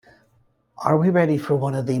Are we ready for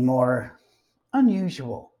one of the more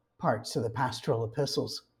unusual parts of the pastoral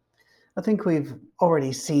epistles? I think we've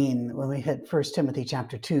already seen when we hit 1 Timothy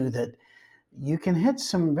chapter 2 that you can hit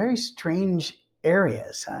some very strange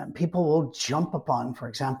areas. People will jump upon, for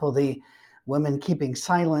example, the women keeping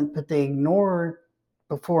silent, but they ignore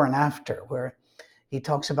before and after, where he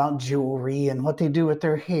talks about jewelry and what they do with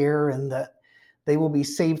their hair and that they will be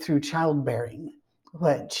saved through childbearing,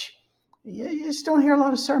 which you just don't hear a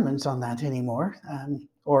lot of sermons on that anymore,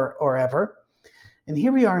 or ever. And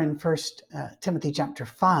here we are in First Timothy chapter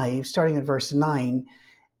 5, starting at verse 9.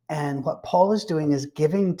 And what Paul is doing is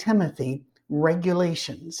giving Timothy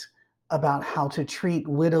regulations about how to treat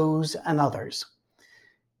widows and others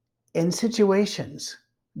in situations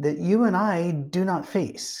that you and I do not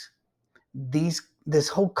face. This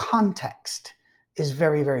whole context is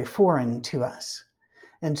very, very foreign to us.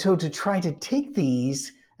 And so to try to take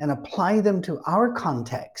these and apply them to our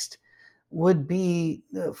context would be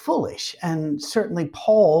foolish. And certainly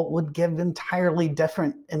Paul would give entirely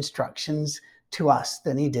different instructions to us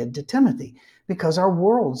than he did to Timothy, because our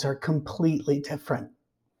worlds are completely different.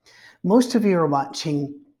 Most of you are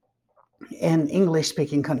watching in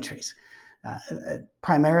English-speaking countries,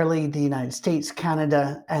 primarily the United States,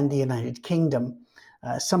 Canada, and the United Kingdom,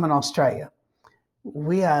 some in Australia.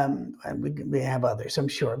 We have others, I'm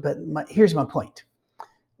sure, but here's my point.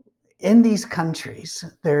 In these countries,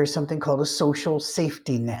 there's something called a social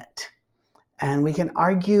safety net, and we can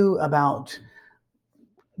argue about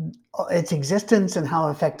its existence and how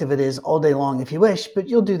effective it is all day long if you wish, but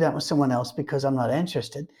you'll do that with someone else because I'm not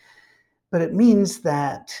interested. But it means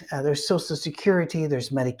that there's Social Security, there's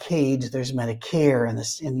Medicaid, there's Medicare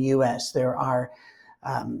in the U.S. There are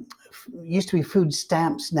used to be food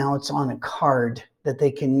stamps. Now it's on a card that they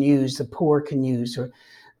can use, the poor can use, or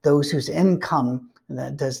those whose income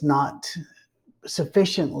that does not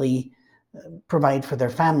sufficiently provide for their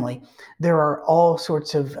family. There are all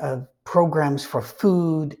sorts of programs for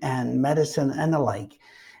food and medicine and the like.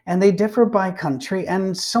 And they differ by country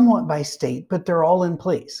and somewhat by state, but they're all in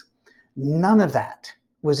place. None of that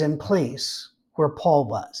was in place where Paul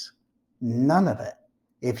was. None of it.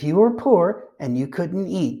 If you were poor and you couldn't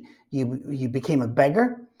eat, you became a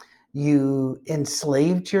beggar. You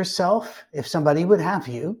enslaved yourself if somebody would have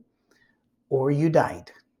you, or you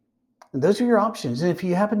died. And those are your options. And if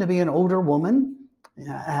you happen to be an older woman,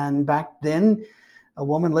 and back then a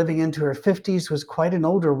woman living into her 50s was quite an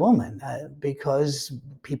older woman because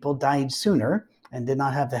people died sooner and did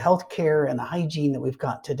not have the health care and the hygiene that we've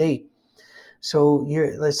got today. So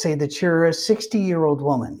let's say that you're a 60-year-old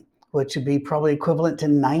woman, which would be probably equivalent to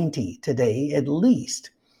 90 today at least,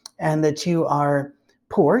 and that you are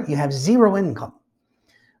poor, you have zero income.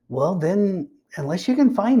 Well, then, unless you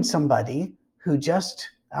can find somebody who just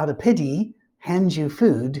out of pity hands you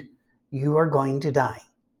food, you are going to die.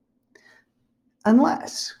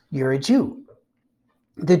 Unless you're a Jew.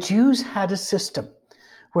 The Jews had a system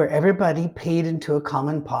where everybody paid into a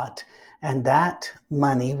common pot, and that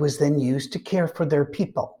money was then used to care for their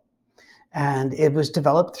people. And it was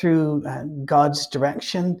developed through God's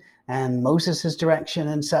direction and Moses' direction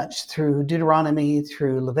and such, through Deuteronomy,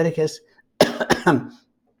 through Leviticus.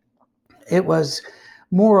 It was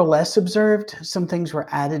more or less observed. Some things were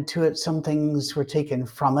added to it. Some things were taken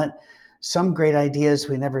from it. Some great ideas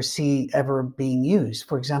we never see ever being used.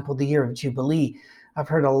 For example, the year of Jubilee. I've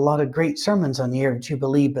heard a lot of great sermons on the year of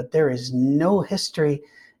Jubilee, but there is no history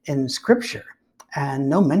in Scripture and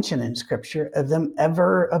no mention in Scripture of them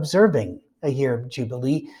ever observing a year of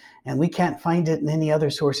Jubilee. And we can't find it in any other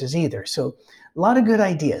sources either. So a lot of good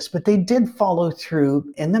ideas, but they did follow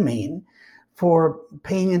through in the main for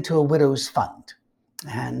paying into a widow's fund.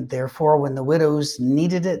 And therefore, when the widows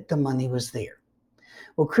needed it, the money was there.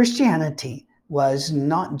 Well, Christianity was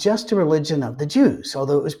not just a religion of the Jews,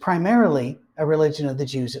 although it was primarily a religion of the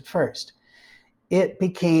Jews at first. It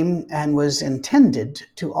became and was intended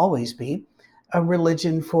to always be a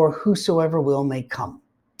religion for whosoever will may come.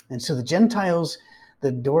 And so the Gentiles,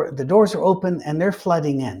 the doors are open and they're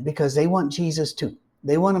flooding in because they want Jesus too.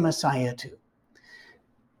 They want a Messiah too.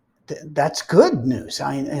 That's good news.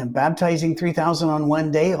 I am baptizing 3,000 on one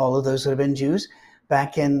day. All of those would have been Jews.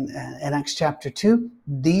 Back in Acts chapter 2,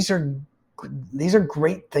 these are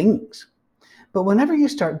great things. But whenever you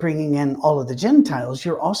start bringing in all of the Gentiles,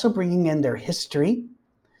 you're also bringing in their history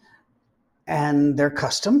and their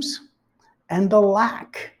customs and the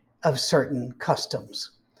lack of certain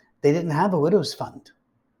customs. They didn't have a widow's fund.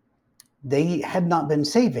 They had not been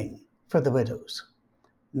saving for the widows.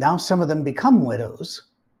 Now some of them become widows.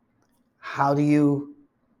 How do you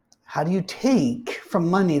take from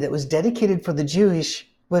money that was dedicated for the Jewish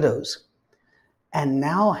widows and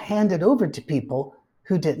now hand it over to people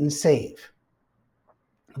who didn't save.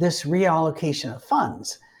 This reallocation of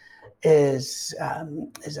funds is a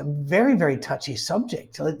very, very touchy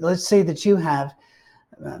subject. Let's say that you have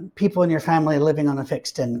people in your family living on a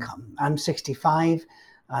fixed income. I'm 65.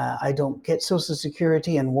 I don't get Social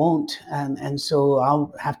Security and won't, and so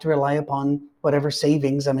I'll have to rely upon whatever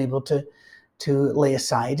savings I'm able to lay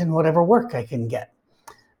aside and whatever work I can get.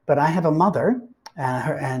 But I have a mother,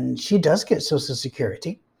 and she does get Social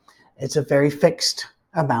Security. It's a very fixed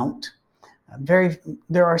amount.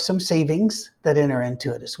 There are some savings that enter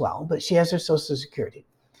into it as well, but she has her Social Security.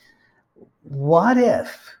 What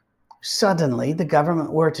if suddenly the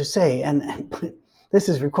government were to say, and this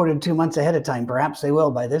is recorded 2 months ahead of time, perhaps they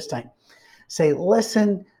will by this time, say,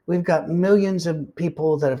 listen, we've got millions of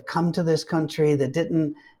people that have come to this country that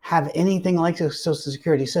didn't have anything like a Social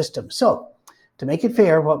Security system. So to make it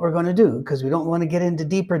fair, what we're going to do, because we don't want to get into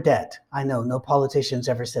deeper debt. I know no politicians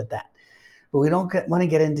ever said that. But we don't want to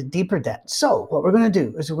get into deeper debt. So what we're going to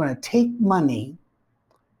do is we're going to take money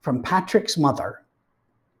from Patrick's mother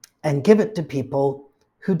and give it to people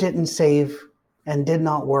who didn't save and did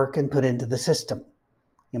not work and put into the system.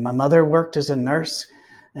 And my mother worked as a nurse,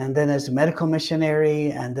 and then as a medical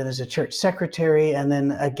missionary, and then as a church secretary, and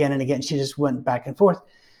then again and again, she just went back and forth.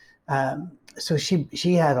 So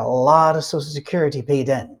she had a lot of Social Security paid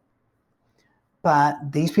in.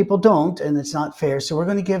 But these people don't, and it's not fair. So we're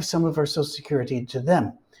going to give some of our Social Security to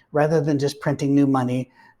them rather than just printing new money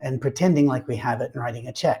and pretending like we have it and writing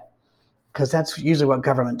a check, because that's usually what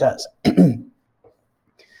government does.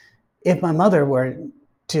 If my mother were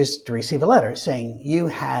just to receive a letter saying you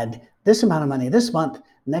had this amount of money this month,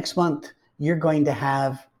 next month you're going to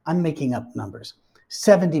have, I'm making up numbers,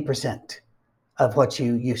 70% of what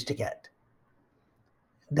you used to get,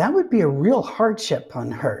 that would be a real hardship on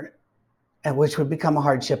her. And which would become a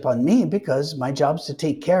hardship on me because my job's to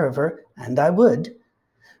take care of her, and I would.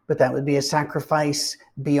 But that would be a sacrifice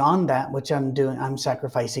beyond that, which I'm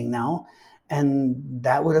sacrificing now. And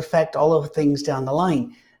that would affect all of things down the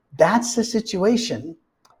line. That's the situation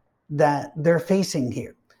that they're facing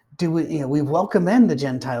here. We've welcomed in the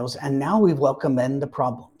Gentiles, and now we've welcomed in the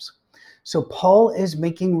problems. So Paul is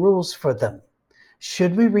making rules for them.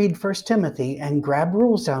 Should we read 1 Timothy and grab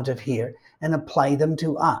rules out of here and apply them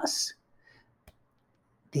to us?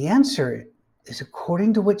 The answer is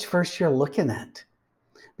according to which verse you're looking at,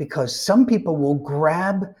 because some people will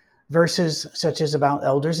grab verses such as about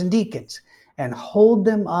elders and deacons and hold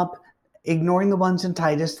them up, ignoring the ones in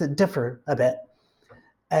Titus that differ a bit,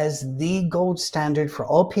 as the gold standard for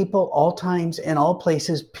all people, all times, in all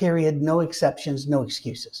places, period, no exceptions, no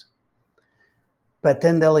excuses. But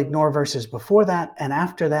then they'll ignore verses before that and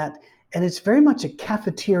after that, and it's very much a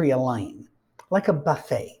cafeteria line, like a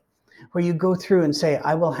buffet, where you go through and say,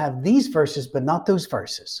 I will have these verses, but not those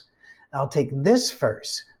verses. I'll take this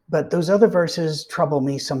verse, but those other verses trouble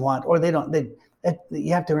me somewhat, or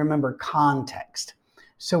you have to remember context.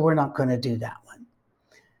 So we're not going to do that one.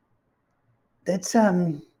 That's,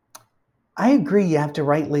 I agree you have to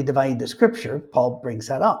rightly divide the scripture. Paul brings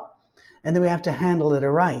that up. And then we have to handle it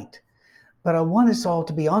aright. But I want us all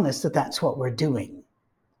to be honest that that's what we're doing.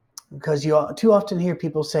 Because you too often hear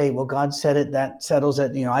people say, well, God said it, that settles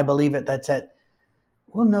it. I believe it, that's it.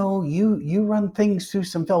 Well, no, you run things through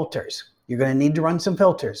some filters. You're going to need to run some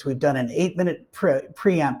filters. We've done an 8-minute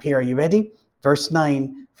preamp here. Are you ready? Verse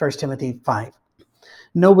 9, 1 Timothy 5.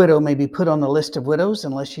 No widow may be put on the list of widows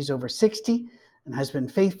unless she's over 60 and has been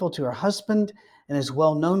faithful to her husband and is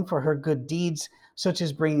well known for her good deeds, such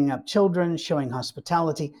as bringing up children, showing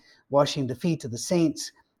hospitality, washing the feet of the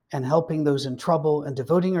saints, and helping those in trouble, and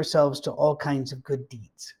devoting ourselves to all kinds of good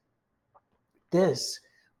deeds. This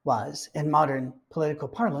was, in modern political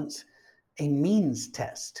parlance, a means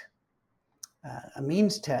test. A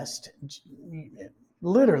means test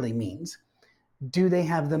literally means, do they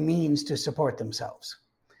have the means to support themselves?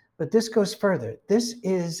 But this goes further. This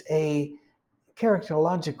is a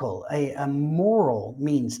characterological, a moral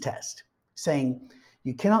means test, saying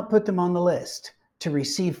you cannot put them on the list to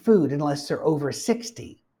receive food unless they're over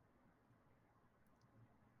 60.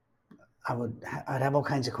 I'd have all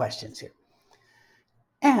kinds of questions here.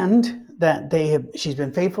 And that she's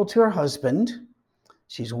been faithful to her husband.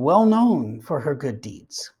 She's well known for her good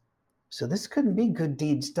deeds. So this couldn't be good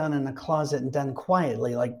deeds done in a closet and done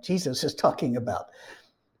quietly like Jesus is talking about.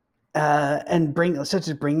 Such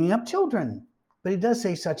as bringing up children. But he does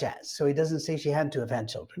say such as. So he doesn't say she had to have had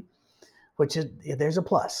children, which is, there's a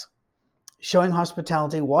plus. Showing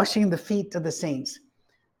hospitality, washing the feet of the saints.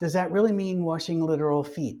 Does that really mean washing literal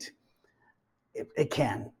feet? It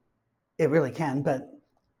can. It really can. But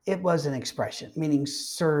it was an expression, meaning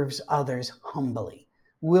serves others humbly,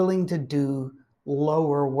 willing to do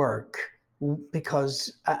lower work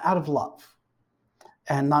because out of love,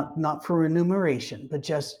 and not for remuneration, but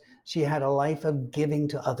just she had a life of giving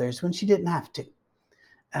to others when she didn't have to,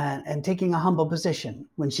 and taking a humble position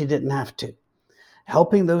when she didn't have to,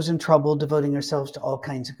 helping those in trouble, devoting herself to all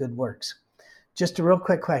kinds of good works. Just a real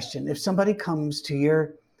quick question: if somebody comes to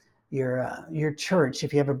your church,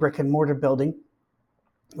 if you have a brick and mortar building,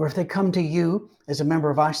 or if they come to you as a member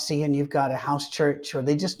of IC and you've got a house church, or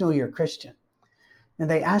they just know you're a Christian, and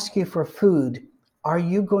they ask you for food, are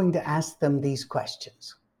you going to ask them these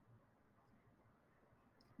questions?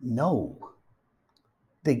 No.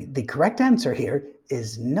 The correct answer here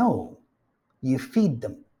is no. You feed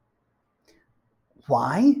them.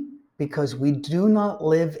 Why? Because we do not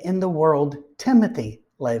live in the world Timothy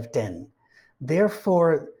lived in.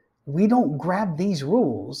 Therefore, we don't grab these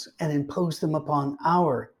rules and impose them upon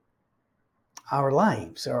our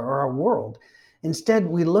lives or our world. Instead,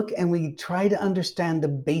 we look and we try to understand the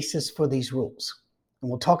basis for these rules. And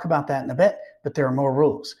we'll talk about that in a bit, but there are more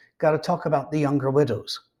rules. Got to talk about the younger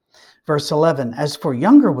widows. Verse 11, as for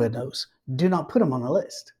younger widows, do not put them on a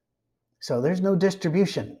list. So there's no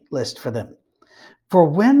distribution list for them. For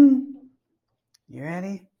when, you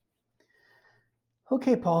ready?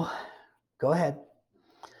 Okay, Paul, go ahead.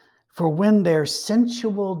 For when their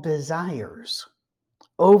sensual desires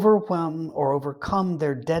overwhelm or overcome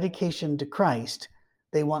their dedication to Christ,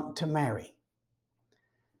 they want to marry.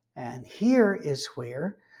 And here is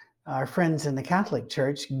where our friends in the Catholic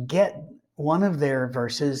Church get one of their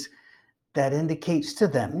verses that indicates to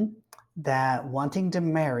them that wanting to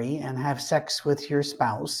marry and have sex with your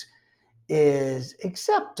spouse is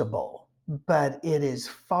acceptable, but it is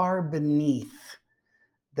far beneath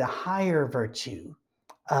the higher virtue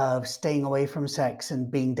of staying away from sex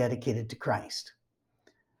and being dedicated to Christ.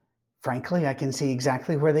 Frankly, I can see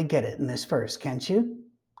exactly where they get it in this verse, can't you?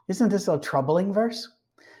 Isn't this a troubling verse?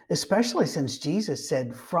 Especially since Jesus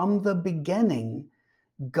said, from the beginning,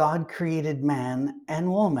 God created man and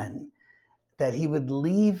woman, that he would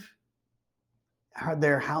leave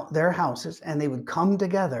their houses and they would come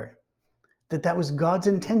together, that was God's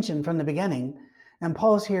intention from the beginning. And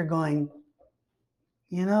Paul's here going,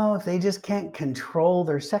 if they just can't control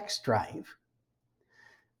their sex drive.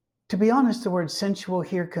 To be honest, the word sensual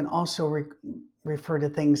here can also refer to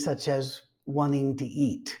things such as wanting to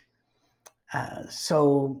eat. But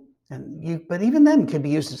even then could be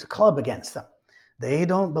used as a club against them. They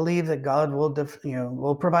don't believe that God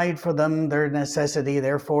will provide for them their necessity.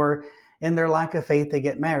 Therefore, in their lack of faith, they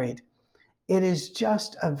get married. It is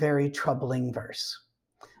just a very troubling verse.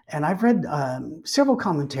 And I've read several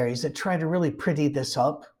commentaries that try to really pretty this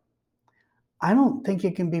up. I don't think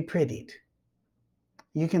it can be prettied.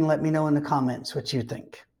 You can let me know in the comments what you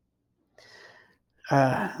think.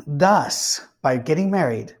 Thus, by getting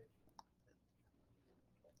married,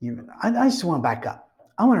 I just want to back up.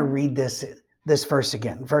 I want to read this verse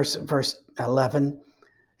again, verse 11,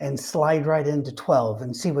 and slide right into 12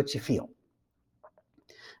 and see what you feel.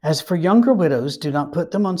 As for younger widows, do not put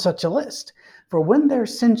them on such a list. For when their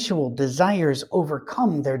sensual desires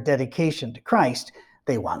overcome their dedication to Christ,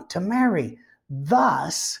 they want to marry.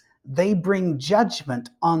 Thus, they bring judgment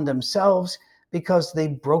on themselves because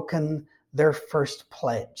they've broken their first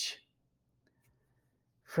pledge.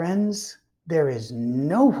 Friends, there is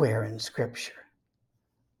nowhere in Scripture,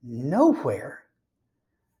 nowhere,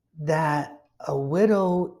 that a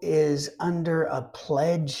widow is under a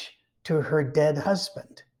pledge to her dead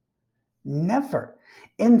husband. Never.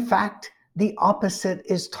 In fact, the opposite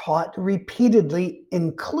is taught repeatedly,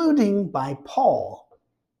 including by Paul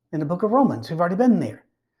in the book of Romans. We've already been there.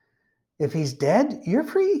 If he's dead, you're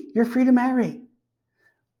free. You're free to marry.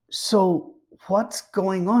 So what's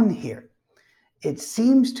going on here? It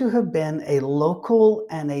seems to have been a local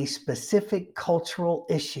and a specific cultural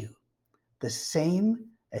issue, the same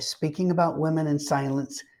as speaking about women in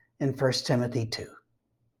silence in 1 Timothy 2.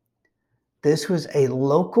 This was a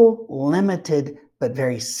local, limited, but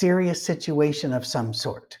very serious situation of some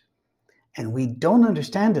sort. And we don't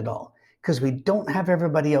understand it all because we don't have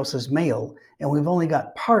everybody else's mail, and we've only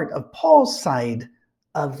got part of Paul's side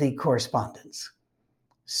of the correspondence.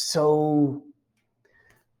 So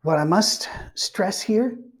what I must stress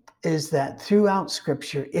here is that throughout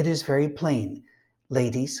Scripture, it is very plain.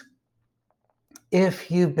 Ladies, if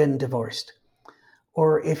you've been divorced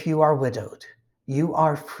or if you are widowed, you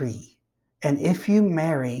are free. And if you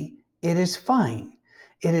marry, it is fine.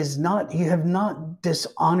 It is not, you have not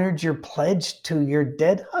dishonored your pledge to your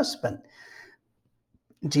dead husband.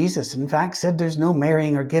 Jesus, in fact, said there's no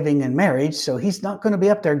marrying or giving in marriage, so he's not going to be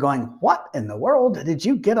up there going, "What in the world did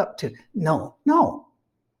you get up to?" No, no,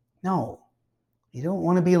 no. You don't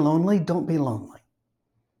want to be lonely? Don't be lonely.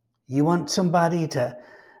 You want somebody to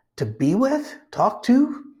be with, talk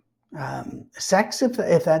to, sex,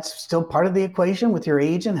 if that's still part of the equation with your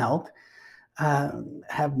age and health,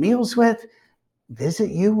 have meals with,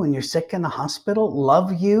 visit you when you're sick in the hospital,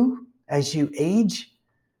 love you as you age,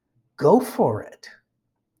 go for it.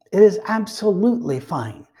 It is absolutely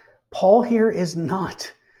fine. Paul here is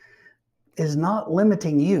not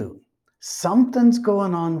limiting you. Something's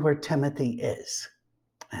going on where Timothy is,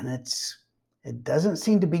 and it doesn't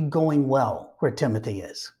seem to be going well where Timothy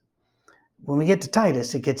is. When we get to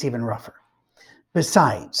Titus, it gets even rougher.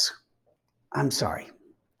 Besides, I'm sorry,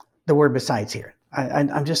 the word besides here.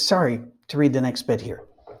 I'm just sorry to read the next bit here.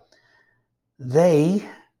 They,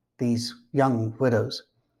 these young widows,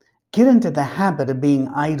 get into the habit of being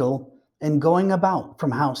idle and going about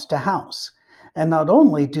from house to house. And not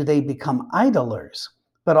only do they become idlers,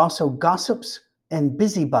 but also gossips and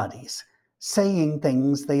busybodies, saying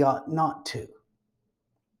things they ought not to.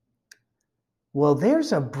 Well,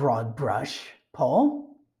 there's a broad brush,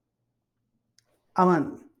 Paul. I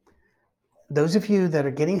want those of you that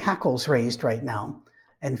are getting hackles raised right now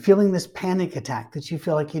and feeling this panic attack that you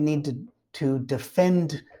feel like you need to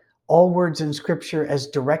defend all words in Scripture as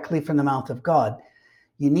directly from the mouth of God,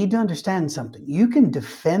 you need to understand something. You can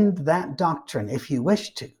defend that doctrine if you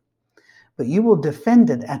wish to, but you will defend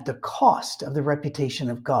it at the cost of the reputation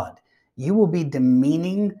of God. You will be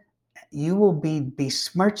demeaning, you will be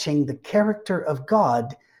besmirching the character of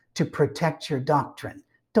God to protect your doctrine.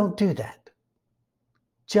 Don't do that.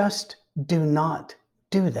 Just do not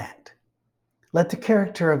do that. Let the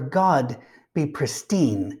character of God be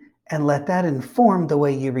pristine, and let that inform the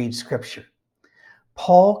way you read Scripture.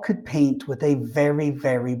 Paul could paint with a very,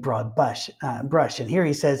 very broad brush. And here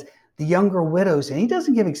he says the younger widows, and he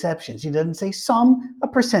doesn't give exceptions. He doesn't say some, a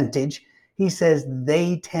percentage. He says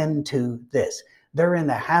they tend to this. They're in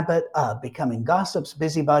the habit of becoming gossips,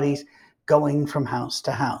 busybodies, going from house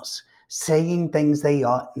to house, saying things they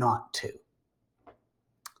ought not to.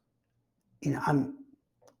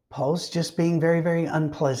 Paul's just being very, very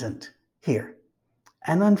unpleasant here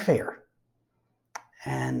and unfair.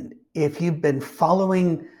 And if you've been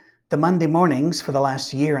following the Monday mornings for the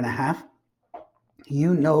last year and a half,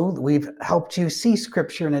 you know we've helped you see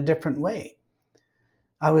Scripture in a different way.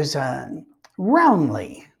 I was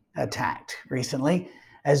roundly attacked recently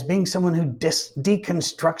as being someone who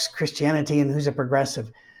deconstructs Christianity and who's a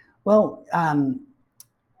progressive. Well,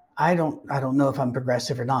 I don't know if I'm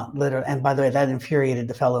progressive or not. Literally, and by the way, that infuriated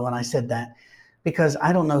the fellow when I said that, because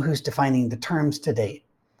I don't know who's defining the terms today.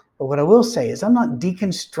 But what I will say is I'm not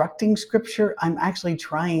deconstructing Scripture. I'm actually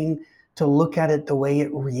trying to look at it the way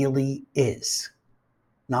it really is.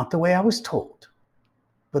 Not the way I was told,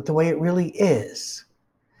 but the way it really is.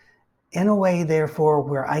 In a way, therefore,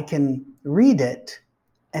 where I can read it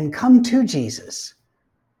and come to Jesus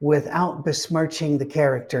without besmirching the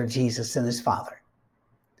character of Jesus and his Father.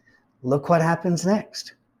 Look what happens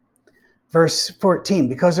next. Verse 14,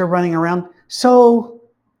 because they're running around, so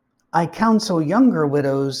I counsel younger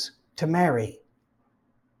widows to marry.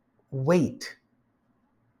 Wait.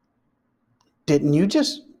 Didn't you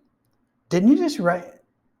just write?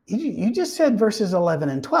 You just said verses 11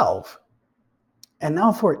 and 12. And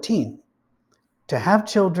now 14. To have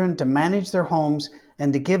children, to manage their homes,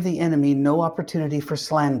 and to give the enemy no opportunity for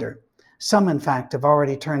slander. Some, in fact, have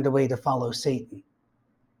already turned away to follow Satan.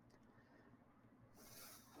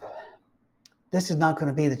 This is not going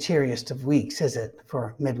to be the cheeriest of weeks, is it,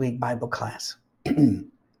 for midweek Bible class?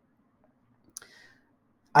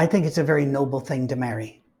 I think it's a very noble thing to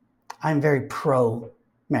marry. I'm very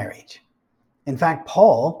pro-marriage. In fact,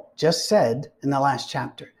 Paul just said in the last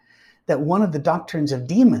chapter that one of the doctrines of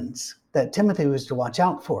demons that Timothy was to watch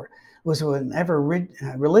out for was whenever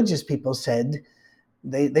religious people said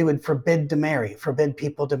they would forbid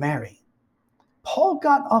people to marry. Paul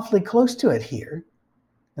got awfully close to it here.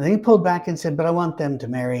 And then he pulled back and said, but I want them to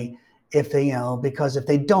marry if they, because if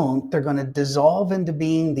they don't, they're going to dissolve into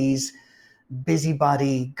being these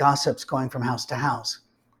busybody gossips going from house to house.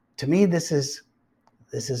 To me, this is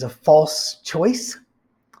a false choice.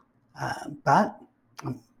 But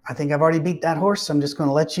I think I've already beat that horse. So I'm just going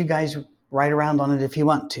to let you guys ride around on it if you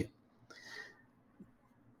want to.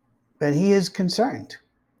 But he is concerned.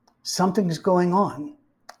 Something's going on.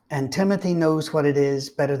 And Timothy knows what it is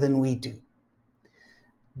better than we do.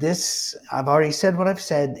 This, I've already said what I've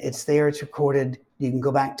said. It's there, it's recorded. You can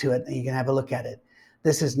go back to it and you can have a look at it.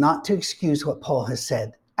 This is not to excuse what Paul has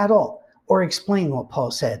said at all, or explain what Paul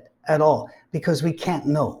said at all, because we can't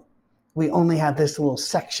know. We only have this little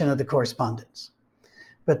section of the correspondence.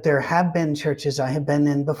 But there have been churches I have been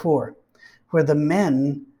in before where the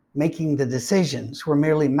men making the decisions were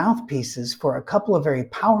merely mouthpieces for a couple of very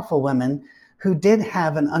powerful women who did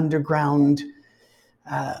have an underground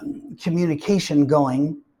communication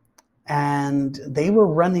going, and they were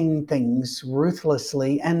running things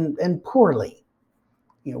ruthlessly and poorly.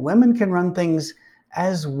 Women can run things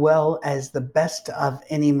as well as the best of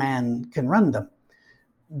any man can run them.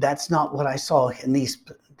 That's not what I saw in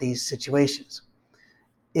these situations.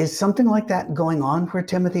 Is something like that going on where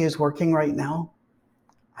Timothy is working right now?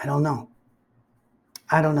 I don't know.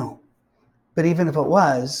 But even if it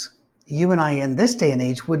was, you and I in this day and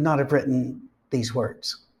age would not have written these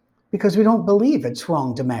words, because we don't believe it's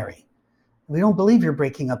wrong to marry. We don't believe you're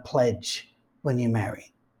breaking a pledge when you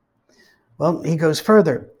marry. Well, he goes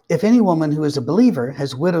further. If any woman who is a believer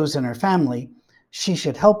has widows in her family, she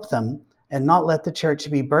should help them and not let the church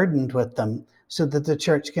be burdened with them, so that the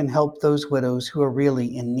church can help those widows who are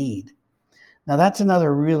really in need. Now, that's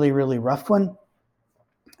another really, really rough one.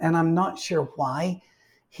 And I'm not sure why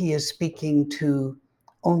he is speaking to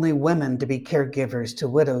only women to be caregivers to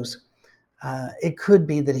widows. It could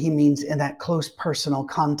be that he means in that close personal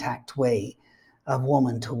contact way of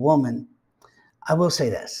woman to woman. I will say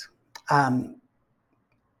this. I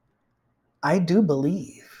do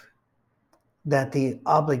believe that the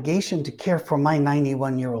obligation to care for my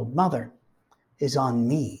 91-year-old mother is on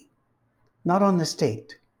me, not on the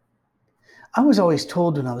state. I was always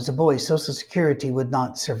told when I was a boy, Social Security would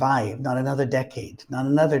not survive, not another decade, not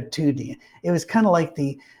another 2 years. It was kind of like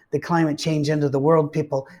the climate change end of the world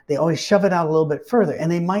people. They always shove it out a little bit further,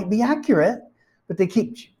 and they might be accurate, but they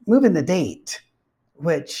keep moving the date,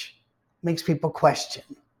 which makes people question.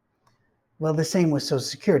 Well, the same with Social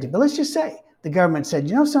Security. But let's just say the government said,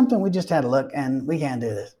 you know something, we just had a look and we can't do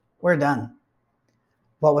this. We're done.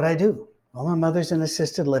 What would I do? Well, my mother's in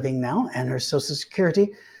assisted living now, and her Social Security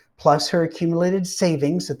plus her accumulated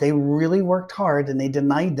savings that they really worked hard and they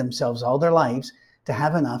denied themselves all their lives to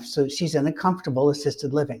have enough. So she's in a comfortable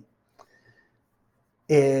assisted living.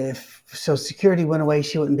 If Social Security went away,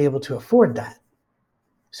 she wouldn't be able to afford that.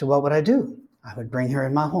 So what would I do? I would bring her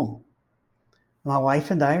in my home. My wife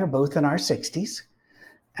and I are both in our 60s,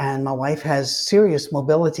 and my wife has serious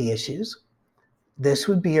mobility issues. This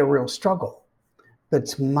would be a real struggle, but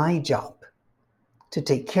it's my job to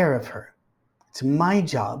take care of her. It's my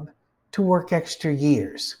job to work extra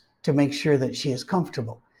years to make sure that she is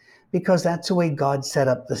comfortable, because that's the way God set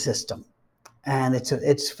up the system. And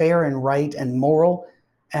it's fair and right and moral.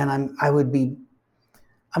 And I'm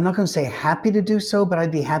not going to say happy to do so, but I'd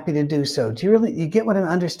be happy to do so. You get what I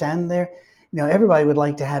understand there? Everybody would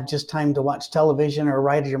like to have just time to watch television or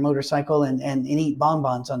ride your motorcycle and eat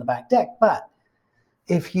bonbons on the back deck. But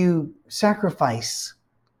if you sacrifice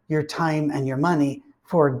your time and your money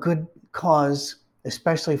for a good cause,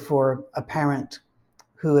 especially for a parent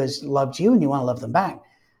who has loved you and you want to love them back,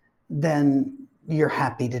 then you're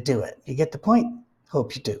happy to do it. You get the point?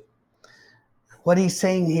 Hope you do. What he's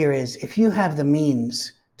saying here is, if you have the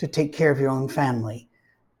means to take care of your own family,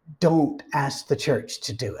 don't ask the church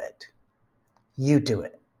to do it. You do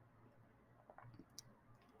it.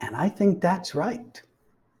 And I think that's right.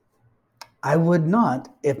 I would not,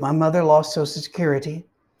 if my mother lost Social Security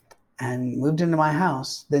and moved into my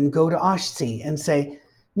house, then go to OSHC and say,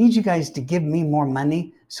 need you guys to give me more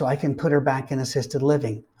money so I can put her back in assisted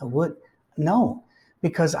living. I would. No,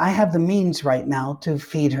 because I have the means right now to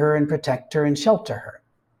feed her and protect her and shelter her.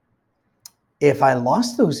 If I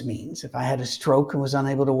lost those means, if I had a stroke and was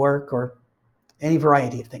unable to work or any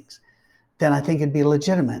variety of things, then I think it'd be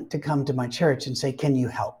legitimate to come to my church and say, can you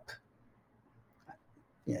help?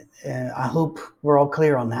 I hope we're all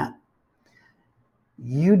clear on that.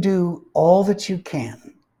 You do all that you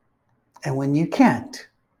can. And when you can't,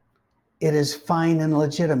 it is fine and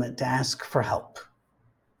legitimate to ask for help.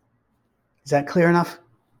 Is that clear enough?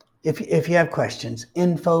 If you have questions,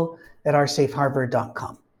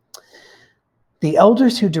 info@oursafeharbor.com. The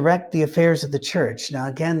elders who direct the affairs of the church. Now,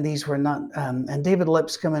 again, these were not, and David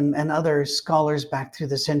Lipscomb and other scholars back through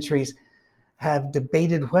the centuries have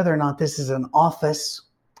debated whether or not this is an office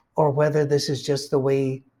or whether this is just the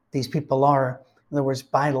way these people are. In other words,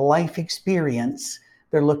 by life experience,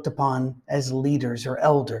 they're looked upon as leaders or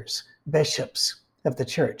elders, bishops of the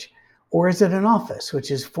church. Or is it an office, which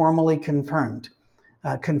is formally conferred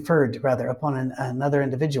upon another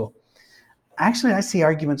individual? Actually, I see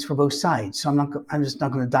arguments for both sides, so I'm just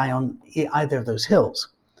not going to die on either of those hills.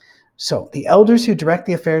 So the elders who direct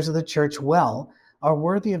the affairs of the church well are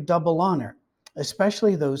worthy of double honor,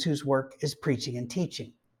 especially those whose work is preaching and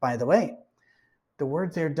teaching. By the way, the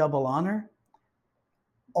word there, double honor,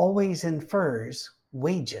 always infers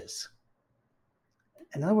wages.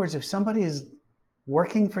 In other words, if somebody is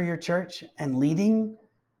working for your church and leading,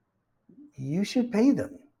 you should pay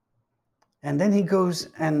them. And then he goes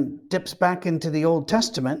and dips back into the Old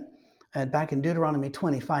Testament, back in Deuteronomy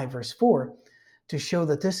 25, verse 4, to show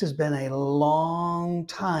that this has been a long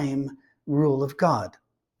time rule of God.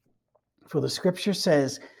 For the scripture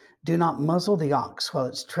says, do not muzzle the ox while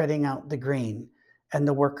it's treading out the grain, and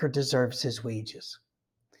the worker deserves his wages.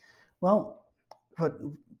 Well, what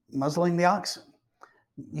muzzling the ox?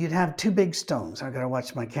 You'd have two big stones. I've got to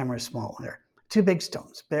watch my camera small there. Two big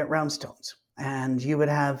stones, round stones. And you would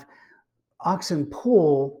have oxen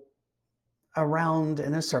pull around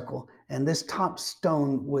in a circle, and this top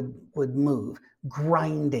stone would move,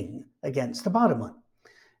 grinding against the bottom one.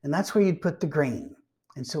 And that's where you'd put the grain.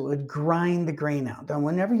 And so it would grind the grain out. Now,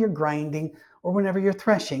 whenever you're grinding or whenever you're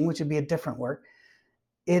threshing, which would be a different work,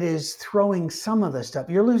 it is throwing some of the stuff.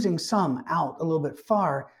 You're losing some out a little bit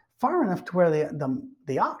far enough to where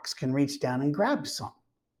the ox can reach down and grab some.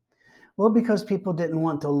 Well, because people didn't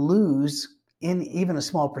want to lose in even a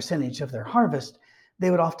small percentage of their harvest,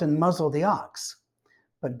 they would often muzzle the ox.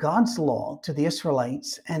 But God's law to the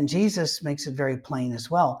Israelites, and Jesus makes it very plain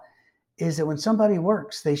as well, is that when somebody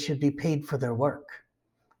works, they should be paid for their work,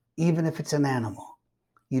 even if it's an animal.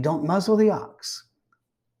 You don't muzzle the ox.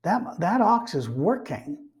 That ox is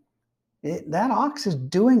working. That ox is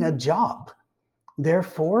doing a job.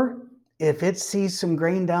 Therefore, if it sees some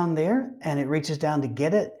grain down there and it reaches down to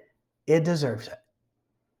get it, it deserves it.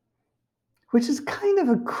 Which is kind of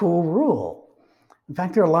a cool rule. In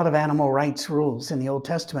fact, there are a lot of animal rights rules in the Old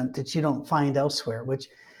Testament that you don't find elsewhere, which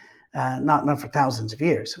not for thousands of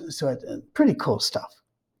years. So pretty cool stuff.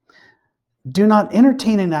 Do not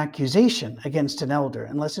entertain an accusation against an elder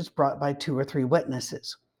unless it's brought by 2 or 3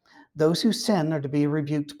 witnesses. Those who sin are to be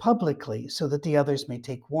rebuked publicly so that the others may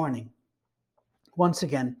take warning. Once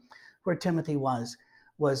again, where Timothy was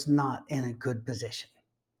not in a good position.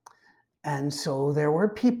 And so there were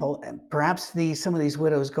people, perhaps some of these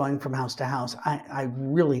widows going from house to house. I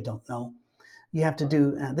really don't know. You have to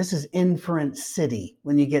do, this is inference city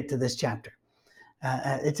when you get to this chapter.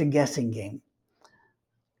 It's a guessing game.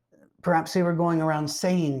 Perhaps they were going around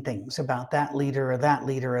saying things about that leader or that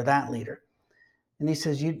leader or that leader. And he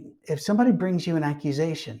says, if somebody brings you an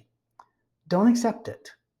accusation, don't accept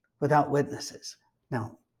it without witnesses.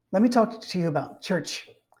 Now, let me talk to you about church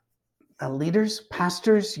leaders,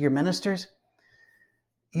 pastors, your ministers.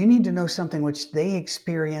 You need to know something which they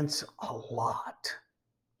experience a lot.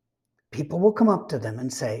 People will come up to them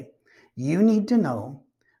and say, you need to know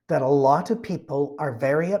that a lot of people are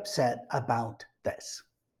very upset about this.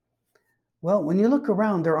 Well, when you look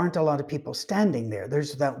around, there aren't a lot of people standing there.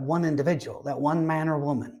 There's that one individual, that one man or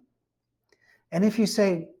woman. And if you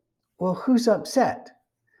say, well, who's upset?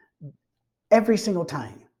 Every single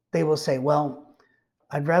time they will say, well,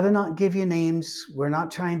 I'd rather not give you names. We're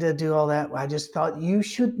not trying to do all that. I just thought you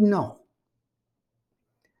should know.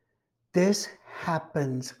 This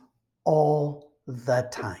happens all the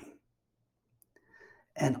time.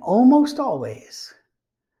 And almost always,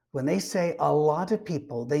 when they say a lot of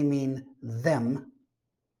people, they mean them,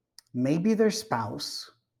 maybe their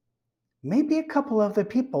spouse, maybe a couple of the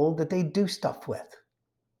people that they do stuff with.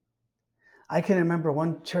 I can remember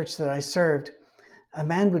one church that I served, a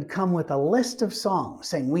man would come with a list of songs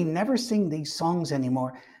saying, we never sing these songs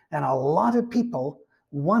anymore, and a lot of people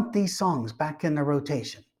want these songs back in the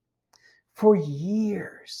rotation. For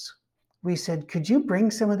years, we said, could you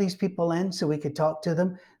bring some of these people in so we could talk to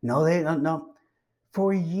them? No, they don't know.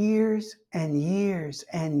 For years and years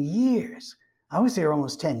and years. I was there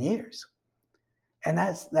almost 10 years. And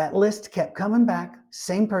that list kept coming back,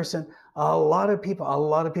 same person. A lot of people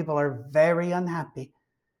are very unhappy.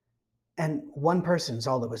 And one person's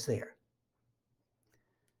all that was there.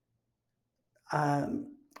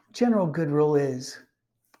 General good rule is,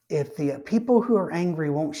 if the people who are angry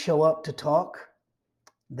won't show up to talk,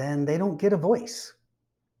 then they don't get a voice.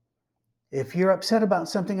 If you're upset about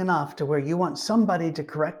something enough to where you want somebody to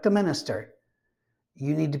correct the minister,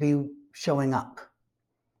 you need to be showing up.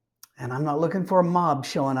 And I'm not looking for a mob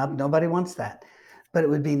showing up. Nobody wants that. But it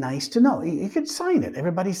would be nice to know. You could sign it.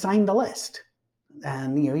 Everybody signed the list.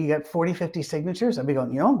 And you got 40, 50 signatures. I'd be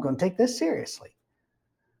going, I'm going to take this seriously.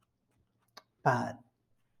 But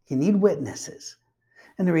you need witnesses.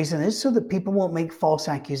 And the reason is so that people won't make false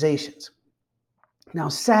accusations. Now,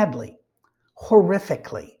 sadly,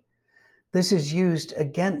 horrifically, this is used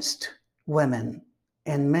against women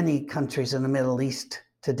in many countries in the Middle East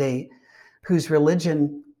today, whose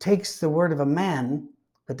religion takes the word of a man,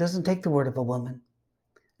 but doesn't take the word of a woman.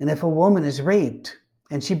 And if a woman is raped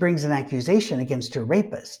and she brings an accusation against her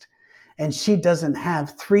rapist, and she doesn't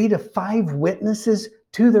have 3 to 5 witnesses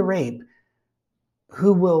to the rape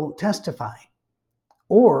who will testify,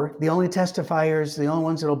 or the only testifiers, the only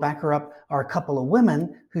ones that will back her up are a couple of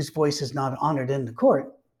women whose voice is not honored in the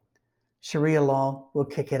court, Sharia law will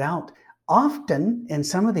kick it out. Often, in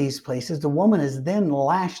some of these places, the woman is then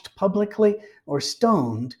lashed publicly or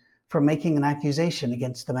stoned for making an accusation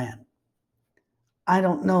against the man. I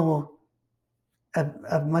don't know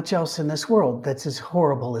of much else in this world that's as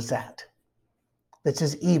horrible as that, that's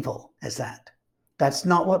as evil as that. That's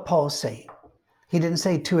not what Paul's saying. He didn't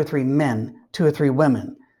say 2 or 3 men, 2 or 3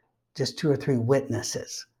 women, just 2 or 3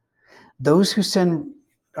 witnesses. Those who sin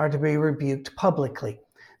are to be rebuked publicly.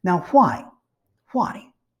 Now, why? Why?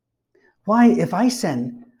 Why, if I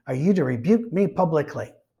sin, are you to rebuke me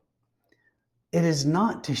publicly? It is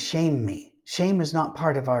not to shame me. Shame is not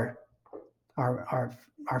part of our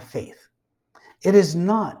faith. It is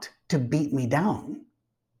not to beat me down.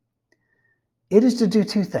 It is to do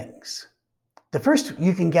 2 things. The first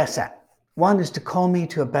you can guess at. One is to call me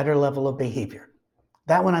to a better level of behavior.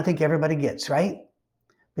 That one I think everybody gets, right?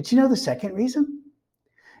 But you know the second reason?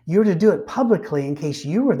 You're to do it publicly in case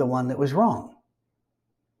you were the one that was wrong.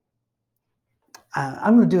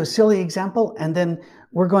 I'm going to do a silly example, and then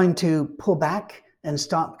we're going to pull back and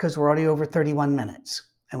stop because we're already over 31 minutes.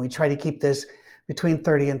 And we try to keep this between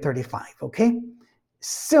 30 and 35, okay?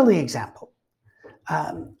 Silly example.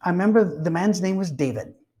 I remember the man's name was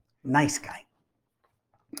David. Nice guy.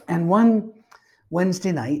 And one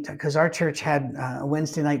Wednesday night, because our church had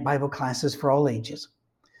Wednesday night Bible classes for all ages,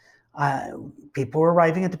 people were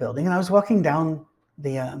arriving at the building, and I was walking down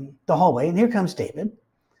the hallway, and here comes David.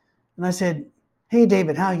 And I said, "Hey,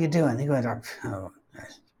 David, how you doing?" He goes, "Oh."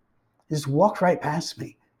 He just walked right past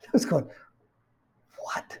me. I was going,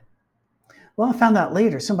 "What?" Well, I found out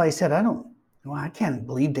later, somebody said, I can't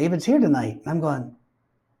believe David's here tonight. And I'm going,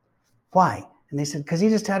 "Why?" And they said, "Because he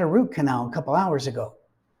just had a root canal a couple hours ago."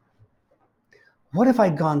 What if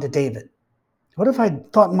I'd gone to David? What if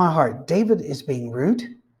I'd thought in my heart, David is being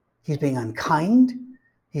rude, he's being unkind,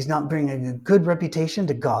 he's not bringing a good reputation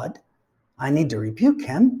to God, I need to rebuke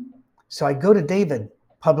him. So I go to David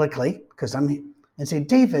publicly, because and say,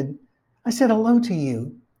 "David, I said hello to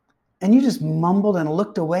you, and you just mumbled and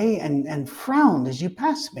looked away and frowned as you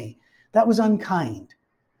passed me. That was unkind."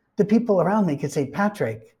 The people around me could say,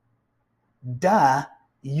 "Patrick, duh,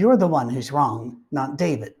 you're the one who's wrong, not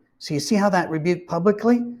David." So you see how that rebuke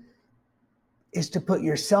publicly is to put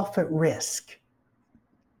yourself at risk,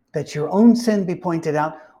 that your own sin be pointed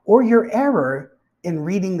out, or your error in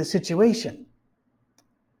reading the situation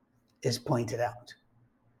is pointed out.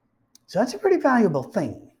 So that's a pretty valuable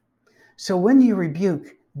thing. So when you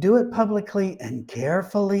rebuke, do it publicly and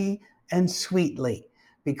carefully and sweetly,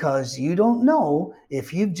 because you don't know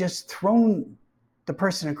if you've just thrown the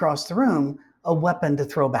person across the room a weapon to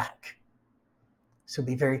throw back. So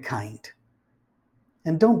be very kind.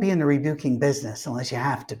 And don't be in the rebuking business unless you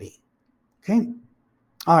have to be. Okay?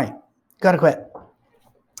 All right. Gotta quit.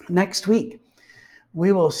 Next week,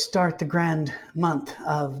 we will start the grand month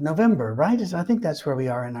of November, right? I think that's where we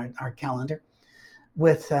are in our calendar,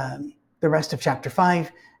 with the rest of chapter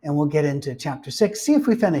 5, and we'll get into chapter 6, see if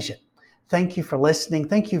we finish it. Thank you for listening.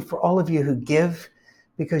 Thank you for all of you who give,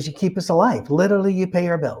 because you keep us alive. Literally, you pay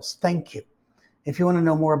our bills. Thank you. If you want to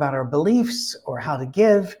know more about our beliefs or how to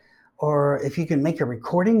give, or if you can make a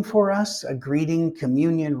recording for us, a greeting,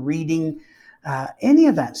 communion, reading, any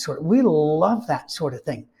of that sort, we love that sort of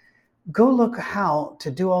thing. Go look how to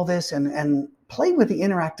do all this and play with the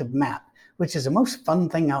interactive map, which is the most fun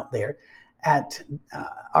thing out there, at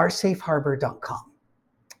oursafeharbor.com.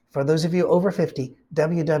 For those of you over 50,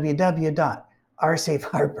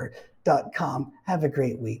 www.oursafeharbor.com. Have a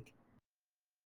great week.